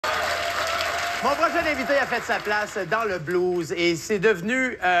Mon prochain invité a fait sa place dans le blues et c'est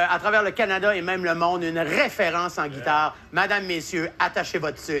devenu, à travers le Canada et même le monde, une référence en guitare. Madame, messieurs, attachez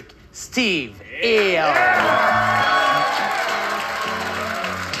votre sucre. Steve Hill.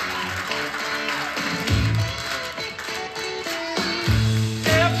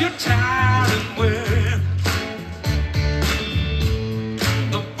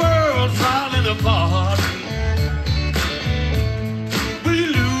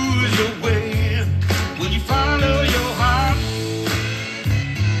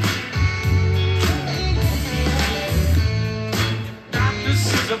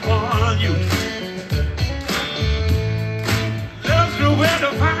 Upon you, there's nowhere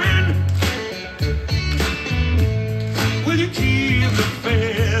to find. Will you keep the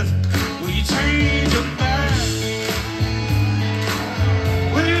faith? Will you change your mind?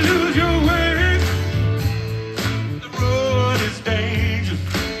 Will you lose your way? The road is dangerous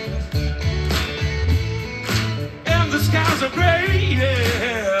and the skies are gray.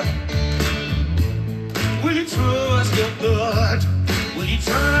 Yeah. Will you trust your gut? Will you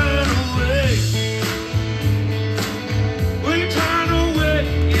turn away? Will you turn away?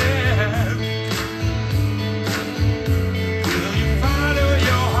 Yeah. Will you follow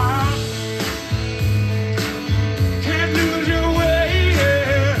your heart? Can't lose your way.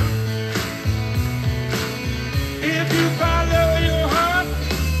 Yeah. If you follow your heart,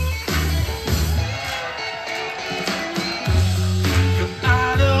 you're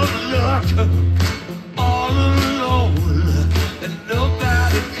out of luck. All alone. And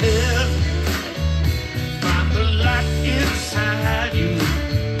nobody cares. Find the light inside you.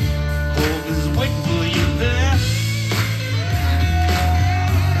 Hope is waiting for you there.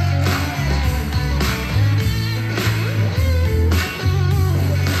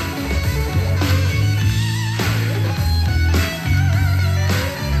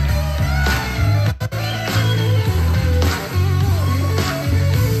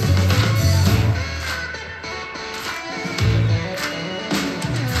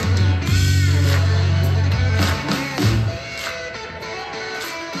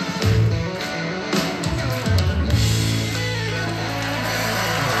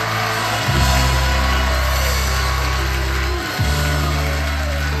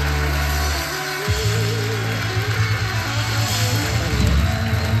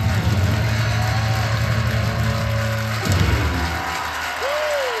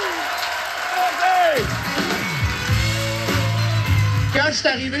 Quand je suis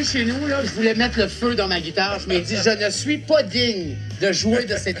arrivé chez nous, là, je voulais mettre le feu dans ma guitare. Je m'ai dit, je ne suis pas digne de jouer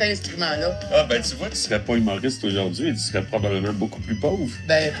de cet instrument-là. Ah, ben, tu vois, tu serais pas humoriste aujourd'hui et tu serais probablement beaucoup plus pauvre.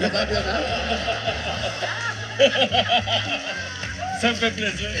 Ben, probablement. Ça me fait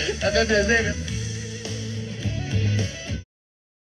plaisir. Ça fait plaisir.